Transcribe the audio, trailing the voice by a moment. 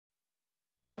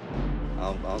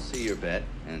I'll see your bet,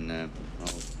 and I'll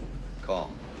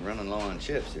call. I'm running low on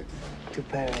chips here. Two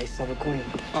pair, ace, double queen.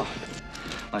 Oh,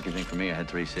 lucky thing for me, I had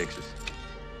 3 6s.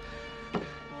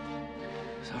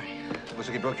 Sorry. Looks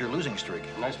like you broke your losing streak.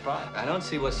 Nice pot. I don't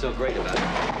see what's so great about it.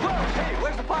 Whoa, hey,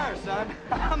 where's the fire, son?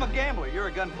 I'm a gambler. You're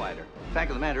a gunfighter. Fact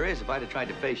of the matter is, if I'd have tried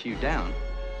to face you down,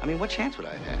 I mean, what chance would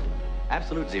I have had?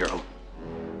 Absolute zero.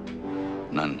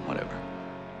 None, whatever.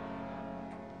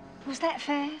 Was that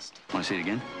fast? Want to see it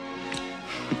again?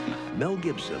 Mel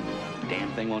Gibson.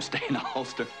 Damn thing won't stay in the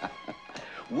holster.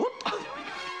 Whoop!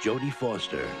 Jodie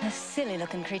Foster. A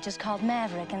silly-looking creature's called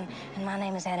Maverick, and my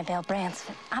name is Annabelle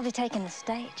Bransford. I'll be taking the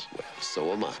stage. Well,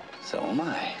 so am I. So am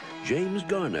I. James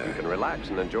Garner. You can relax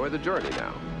and enjoy the journey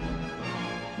now.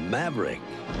 Maverick.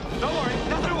 Don't worry,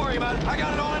 nothing to worry about. I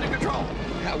got it all under control.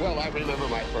 Yeah, well, I remember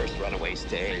my first runaway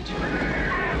stage.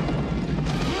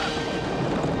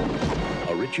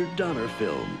 A Richard Donner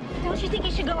film. Don't you think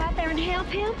you should go out there and help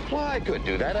him? Well, I could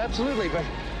do that, absolutely, but,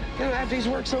 you know, after he's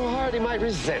worked so hard, he might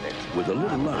resent it. With a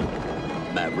little luck,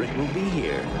 Maverick will be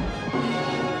here.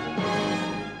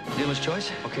 Dealer's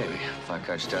choice? Okay,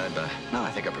 5-card stud, but no,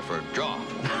 I think I prefer draw.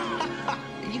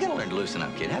 You gotta learn to loosen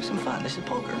up, kid. Have some fun. This is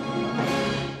poker.